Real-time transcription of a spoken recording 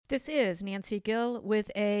This is Nancy Gill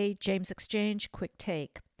with a James Exchange Quick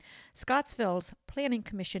Take. Scottsville's Planning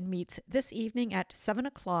Commission meets this evening at 7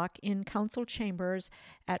 o'clock in Council Chambers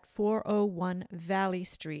at 401 Valley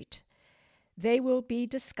Street. They will be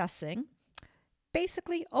discussing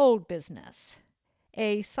basically old business,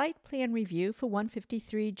 a site plan review for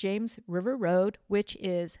 153 James River Road, which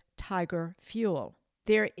is Tiger Fuel.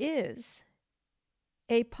 There is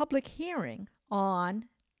a public hearing on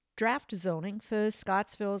draft zoning for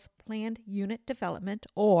Scottsville's Planned Unit Development,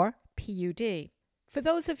 or PUD. For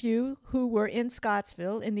those of you who were in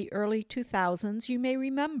Scottsville in the early 2000s, you may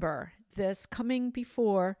remember this coming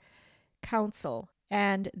before council,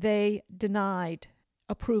 and they denied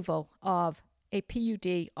approval of a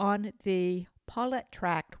PUD on the Paulette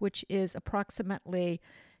Tract, which is approximately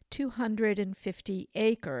 250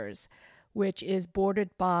 acres, which is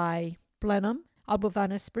bordered by Blenheim,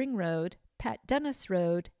 Albovana Spring Road, Pat Dennis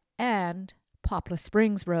Road, and Poplar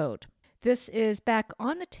Springs Road. This is back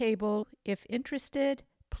on the table. If interested,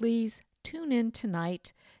 please tune in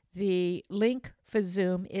tonight. The link for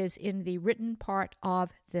Zoom is in the written part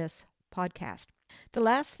of this podcast. The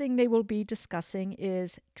last thing they will be discussing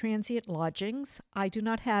is transient lodgings. I do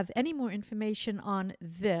not have any more information on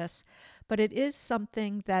this, but it is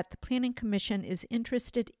something that the Planning Commission is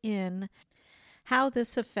interested in, how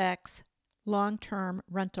this affects long-term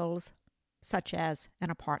rentals such as an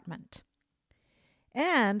apartment.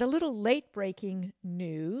 And a little late-breaking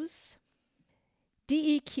news.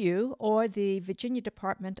 DEQ, or the Virginia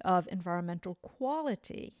Department of Environmental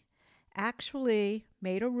Quality, actually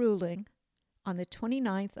made a ruling on the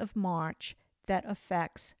 29th of March that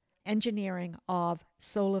affects engineering of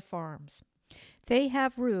solar farms. They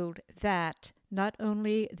have ruled that not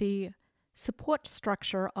only the support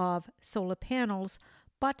structure of solar panels,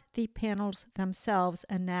 but the panels themselves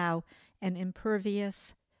are now an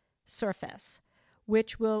impervious surface,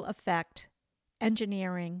 which will affect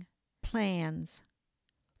engineering plans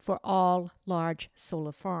for all large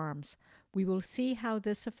solar farms. We will see how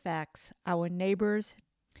this affects our neighbors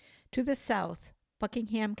to the south,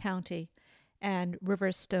 Buckingham County, and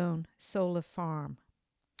Riverstone Solar Farm.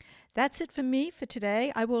 That's it for me for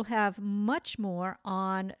today. I will have much more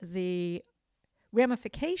on the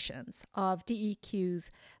ramifications of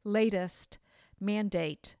DEQ's latest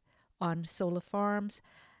mandate on solar farms.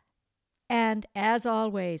 And as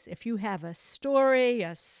always, if you have a story,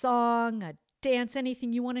 a song, a dance,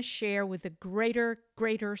 anything you want to share with the greater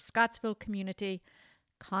Scottsville community,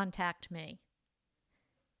 contact me.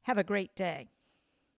 Have a great day.